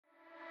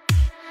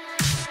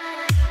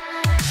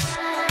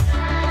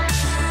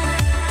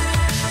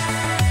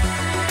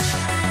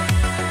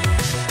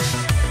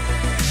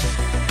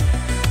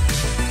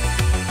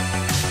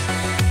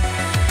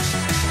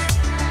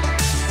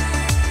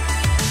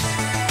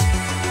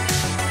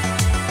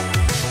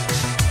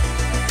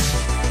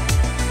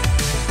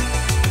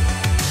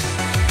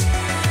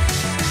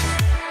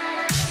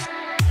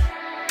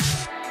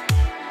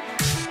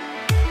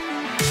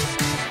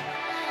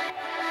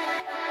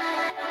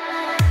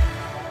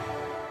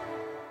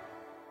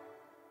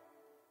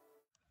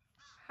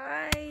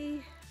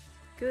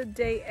Good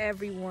day,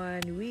 everyone.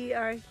 We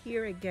are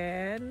here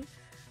again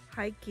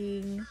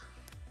hiking.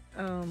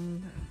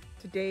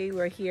 Today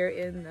we're here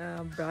in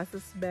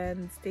Brazos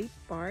State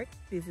Park.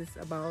 This is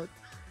about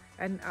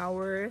an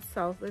hour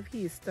south of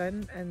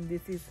Houston, and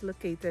this is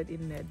located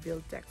in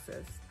Nedville,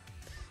 Texas.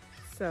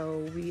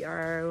 So we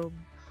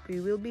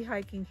will be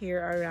hiking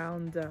here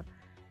around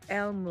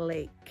Elm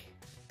Lake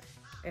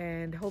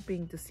and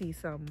hoping to see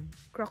some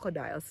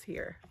crocodiles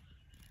here.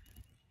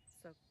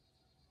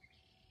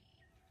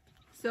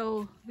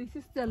 So this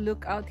is the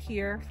lookout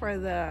here for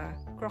the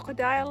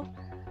crocodile.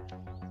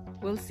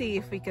 We'll see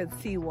if we can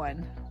see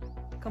one.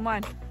 Come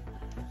on.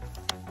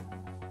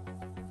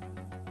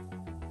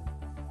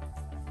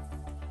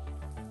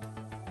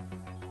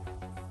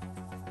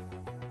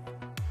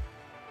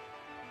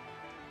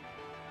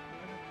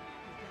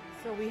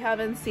 So we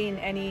haven't seen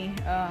any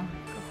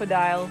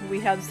crocodile. We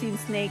have seen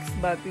snakes,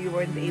 but we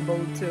weren't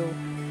able to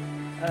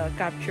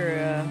capture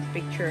a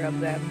picture of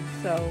them.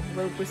 So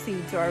we'll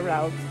proceed to our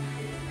route.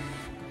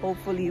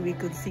 Hopefully we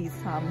could see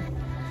some.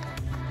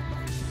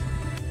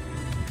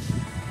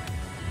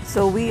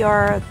 So we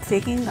are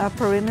taking a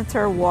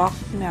perimeter walk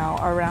now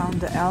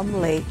around the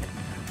Elm Lake,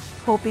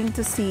 hoping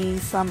to see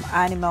some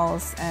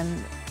animals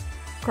and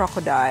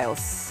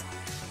crocodiles.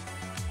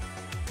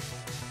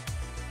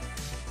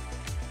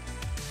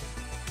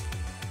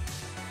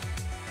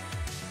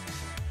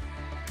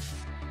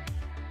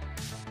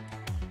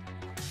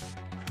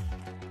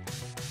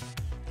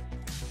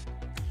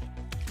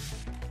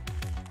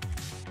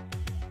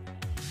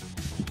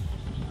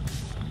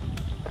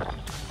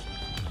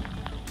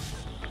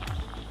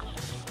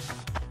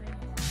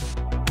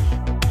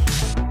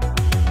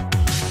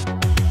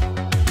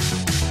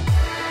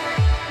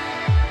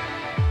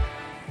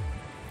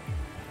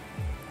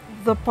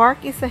 The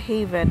park is a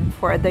haven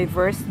for a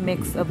diverse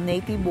mix of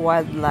native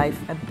wildlife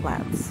and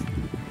plants.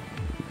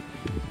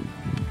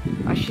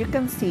 As you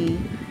can see,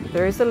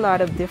 there is a lot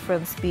of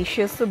different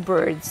species of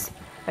birds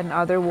and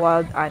other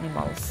wild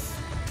animals.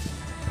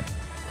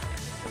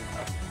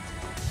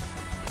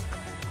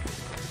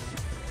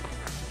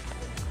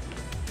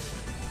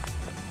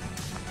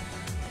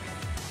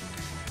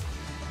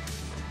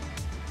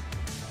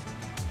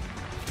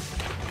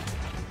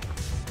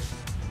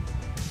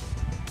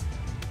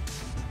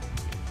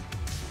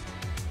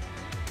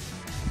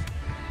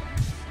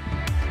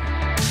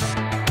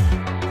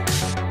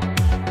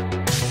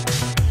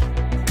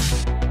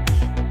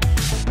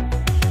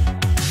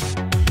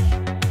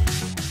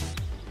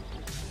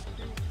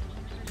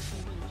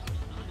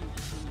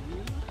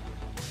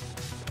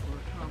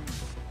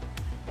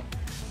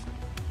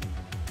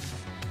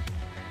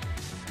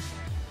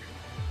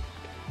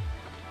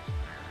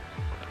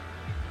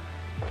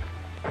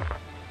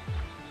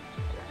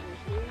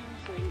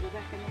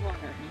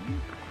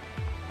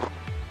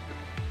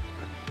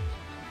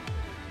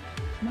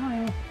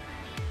 Smile.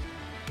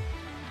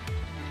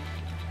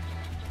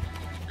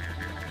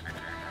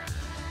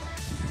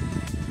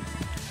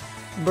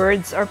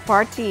 Birds are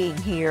partying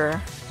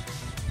here.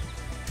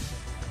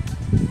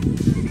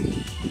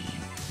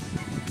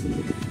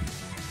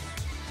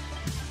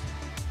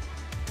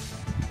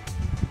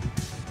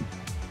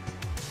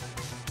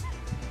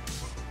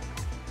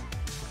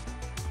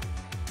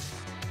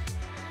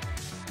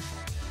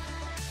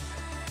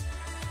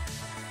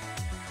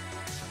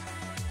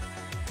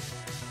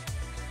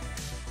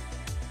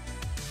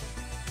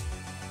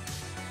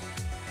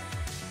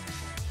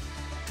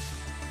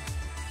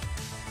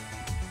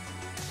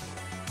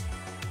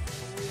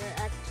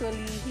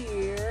 Actually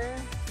here,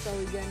 so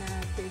we're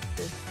gonna take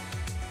this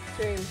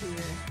trail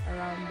here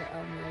around the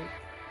Elm Lake.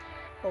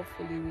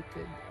 Hopefully we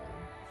could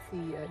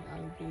see an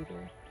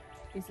alligator.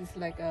 This is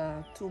like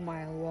a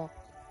 2-mile walk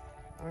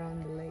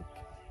around the lake.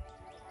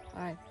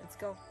 All right, let's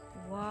go.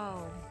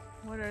 Wow,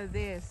 what are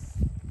these?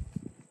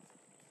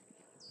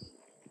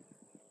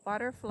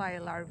 Butterfly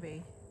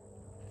larvae.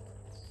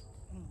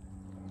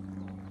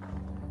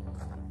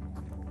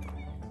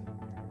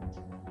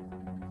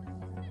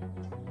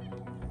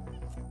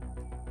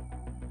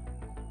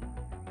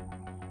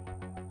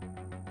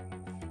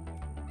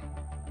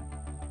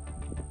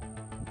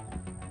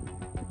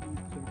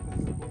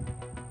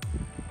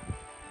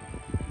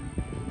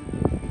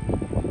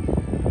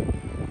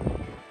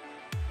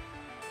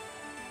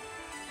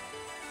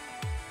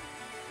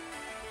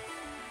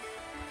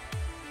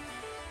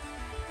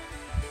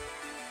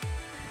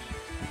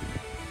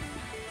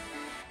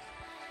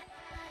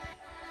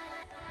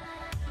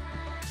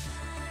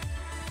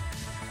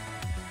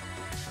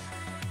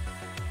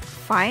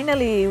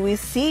 Finally, we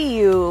see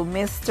you,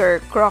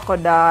 Mr.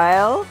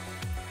 Crocodile.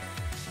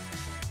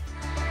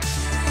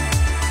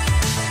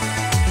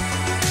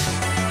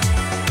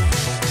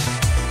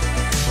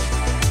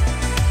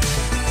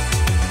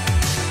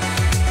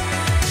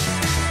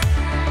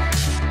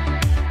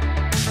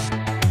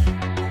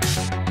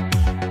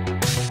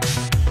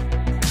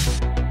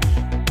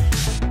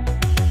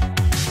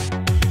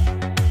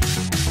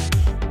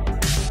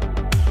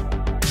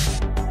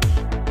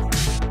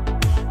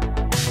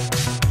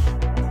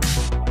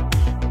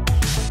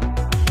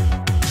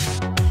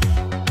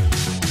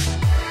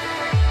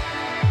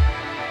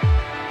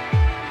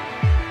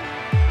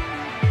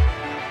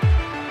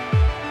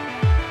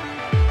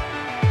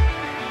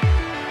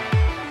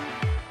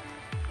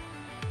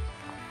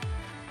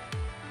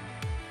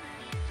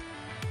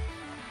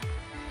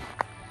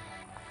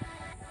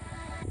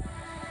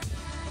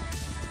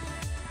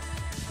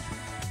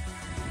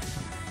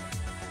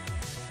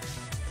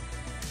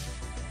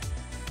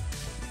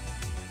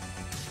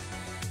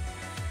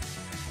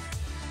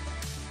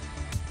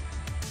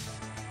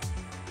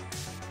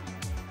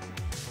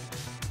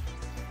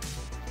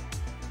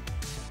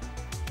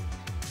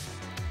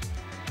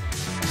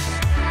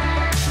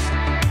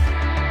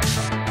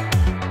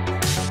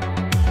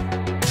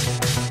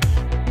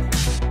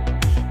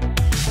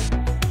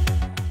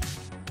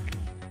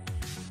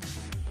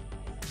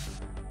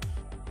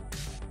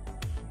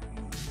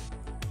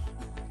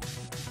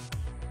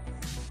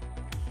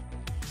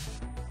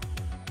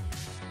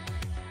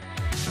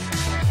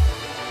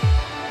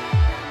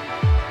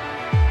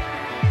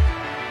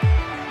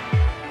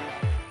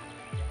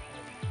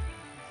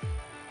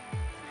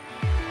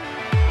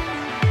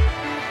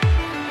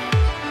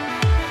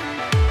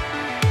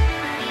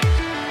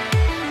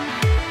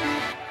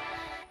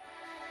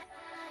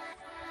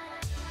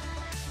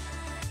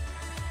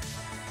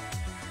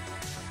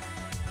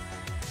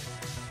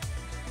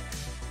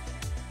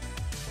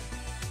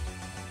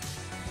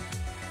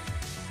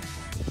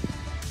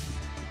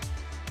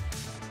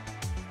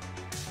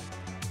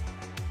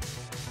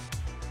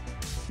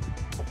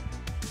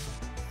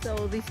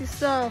 So this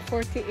is a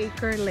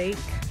 40-acre lake,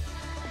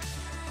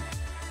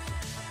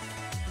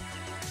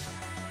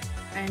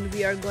 and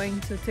we are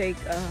going to take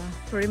a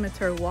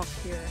perimeter walk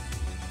here.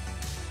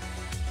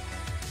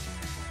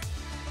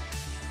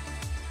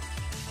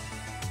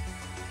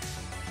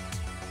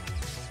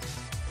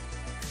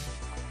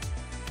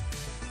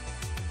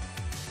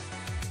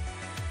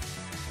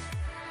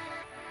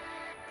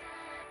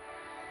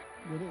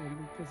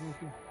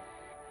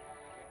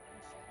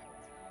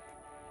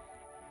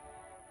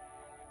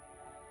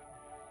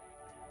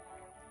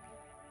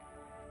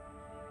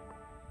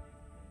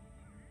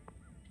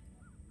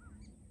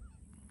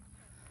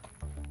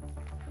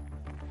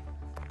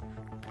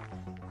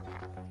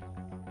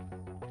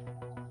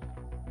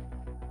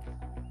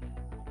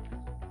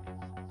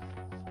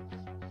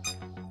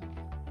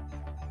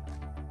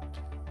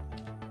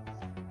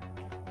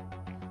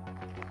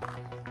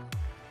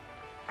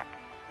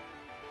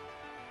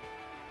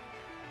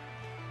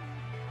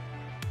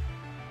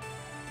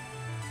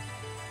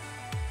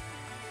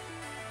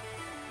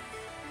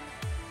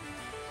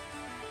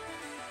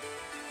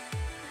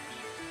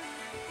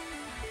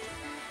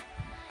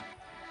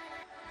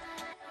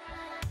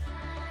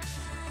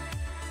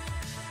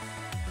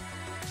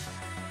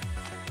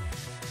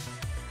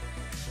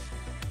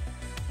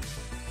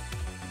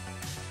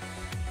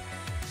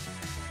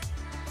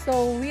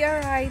 So we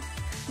are right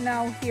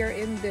now here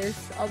in this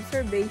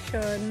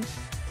observation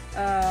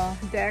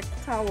deck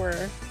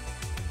tower,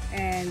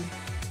 and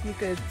you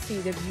could see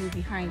the view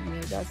behind me.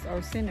 That's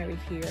our scenery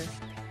here.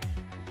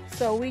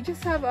 So we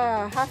just have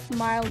a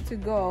half-mile to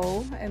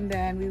go, and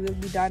then we will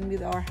be done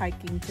with our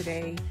hiking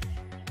today.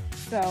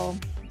 So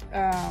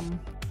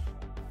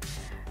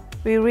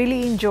we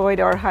really enjoyed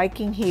our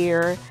hiking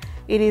here.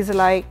 It is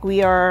like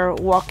we are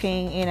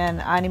walking in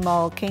an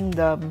animal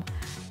kingdom.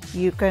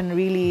 You can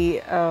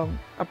really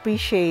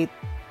appreciate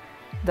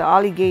the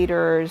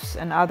alligators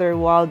and other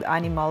wild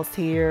animals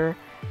here,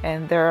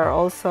 and there are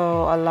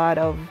also a lot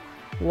of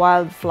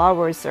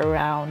wildflowers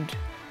around.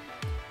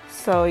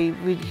 So if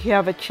you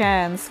have a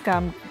chance,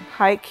 come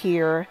hike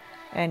here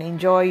and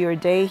enjoy your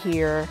day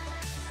here.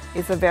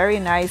 It's a very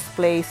nice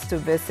place to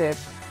visit.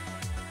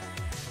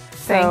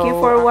 Thank you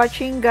for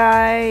watching,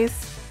 guys,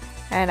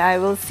 and I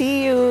will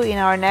see you in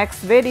our next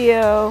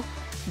video.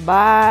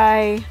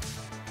 Bye.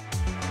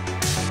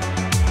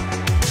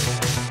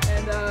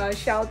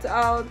 Shout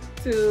out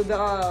to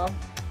the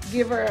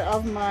giver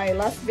of my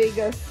Las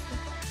Vegas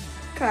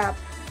cap,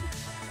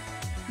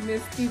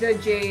 Miss Tita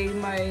J,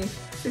 my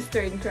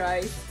sister in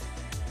Christ.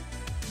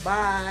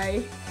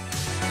 Bye.